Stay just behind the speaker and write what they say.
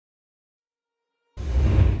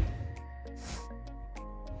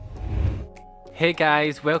Hey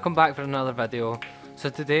guys, welcome back for another video. So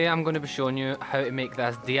today I'm going to be showing you how to make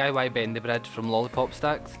this DIY bendy bridge from lollipop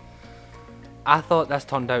sticks. I thought this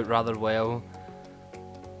turned out rather well.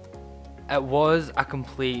 It was a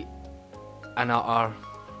complete and utter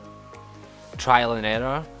trial and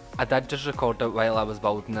error. I did just record it while I was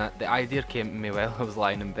building it. The idea came to me while I was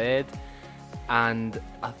lying in bed and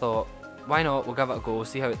I thought, why not, we'll give it a go,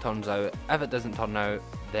 see how it turns out. If it doesn't turn out,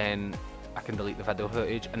 then I can delete the video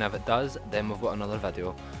footage, and if it does, then we've got another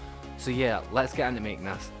video. So yeah, let's get into making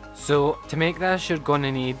this. So to make this, you're going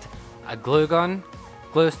to need a glue gun,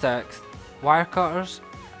 glue sticks, wire cutters,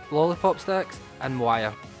 lollipop sticks and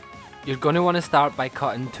wire. You're going to want to start by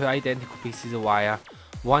cutting two identical pieces of wire.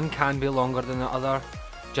 One can be longer than the other.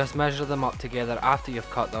 Just measure them up together after you've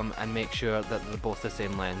cut them and make sure that they're both the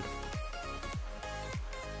same length.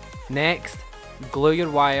 Next, glue your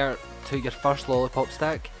wire to your first lollipop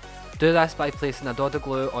stick. Do this by placing a dot of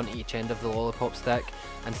glue on each end of the lollipop stick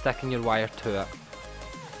and sticking your wire to it.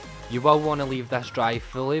 You will want to leave this dry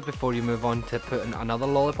fully before you move on to putting another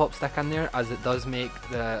lollipop stick in there, as it does make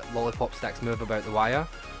the lollipop sticks move about the wire.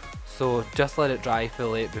 So just let it dry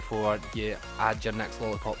fully before you add your next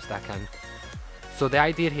lollipop stick in. So the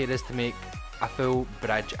idea here is to make a full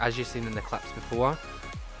bridge as you've seen in the clips before.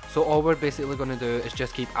 So all we're basically going to do is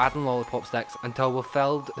just keep adding lollipop sticks until we've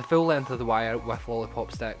filled the full length of the wire with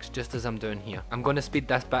lollipop sticks, just as I'm doing here. I'm going to speed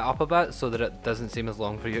this bit up a bit so that it doesn't seem as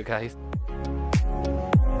long for you guys.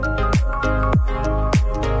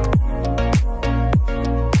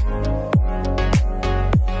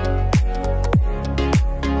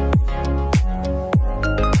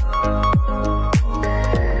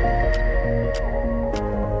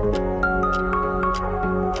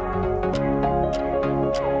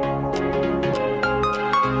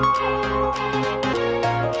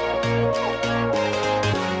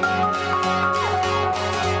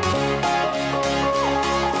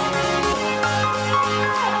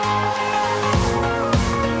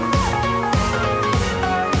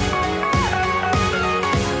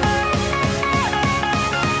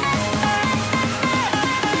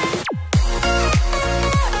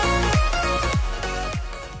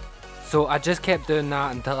 So I just kept doing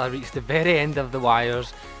that until I reached the very end of the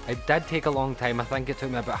wires. It did take a long time. I think it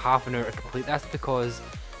took me about half an hour to complete this because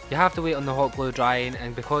you have to wait on the hot glue drying,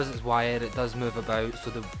 and because it's wire it does move about, so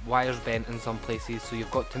the wire's bent in some places, so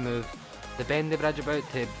you've got to move the bendy bridge about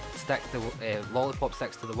to stick the lollipop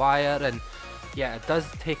sticks to the wire. And yeah, it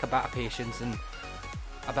does take a bit of patience and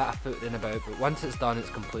a bit of footing about, but once it's done it's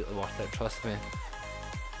completely worth it, trust me.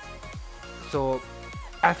 So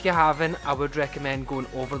if you haven't, I would recommend going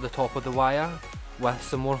over the top of the wire with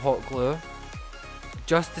some more hot glue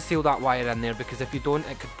just to seal that wire in there, because if you don't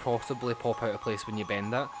it could possibly pop out of place when you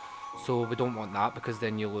bend it, so we don't want that because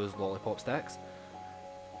then you lose lollipop sticks.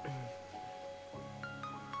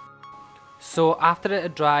 So after it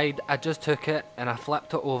had dried, I just took it and I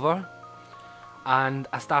flipped it over and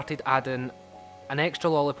I started adding an extra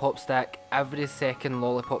lollipop stick every second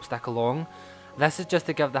lollipop stick along. This is just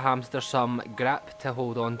to give the hamster some grip to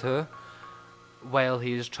hold on to while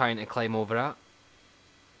he's trying to climb over it.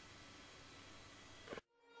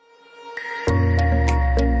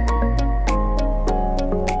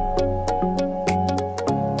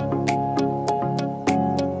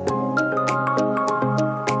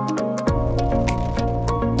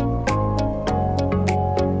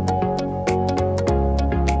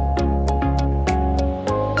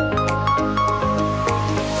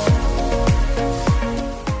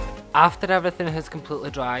 After everything has completely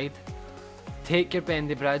dried, take your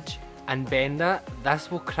bendy bridge and bend it. This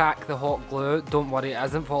will crack the hot glue, don't worry, it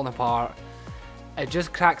isn't falling apart. It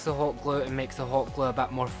just cracks the hot glue and makes the hot glue a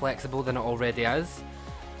bit more flexible than it already is.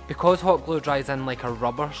 Because hot glue dries in like a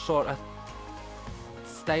rubber sort of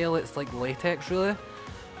style, it's like latex really.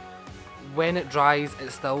 When it dries it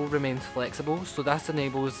still remains flexible, so this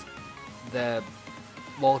enables the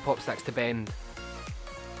lollipop sticks to bend.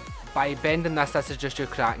 By bending this is just you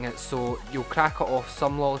cracking it, so you'll crack it off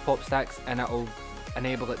some lollipop sticks and it'll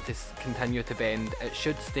enable it to continue to bend. It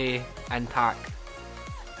should stay intact.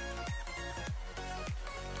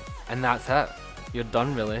 And that's it. You're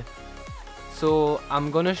done really. So I'm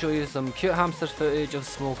going to show you some cute hamsters footage of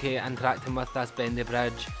ᴍᴏᴇ interacting with this bendy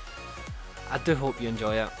bridge. I do hope you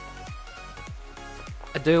enjoy it.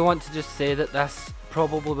 I do want to just say that this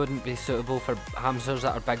probably wouldn't be suitable for hamsters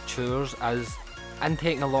that are big chewers, as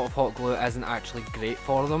intaking a lot of hot glue isn't actually great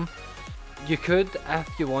for them. You could,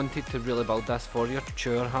 if you wanted to really build this for your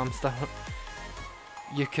chewer hamster,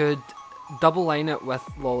 you could double line it with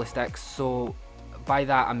lolly sticks. So by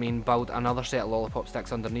that I mean build another set of lollipop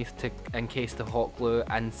sticks underneath to encase the hot glue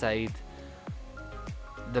inside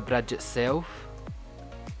the bridge itself.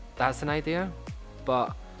 that's an idea.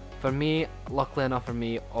 But for me, luckily enough for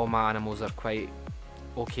me, all my animals are quite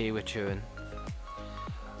okay with chewing.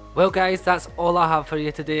 Well guys, that's all I have for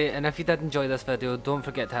you today, and if you did enjoy this video, don't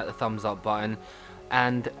forget to hit the thumbs up button,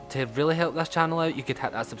 and to really help this channel out, you could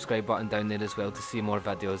hit that subscribe button down there as well to see more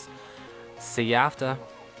videos. See you after.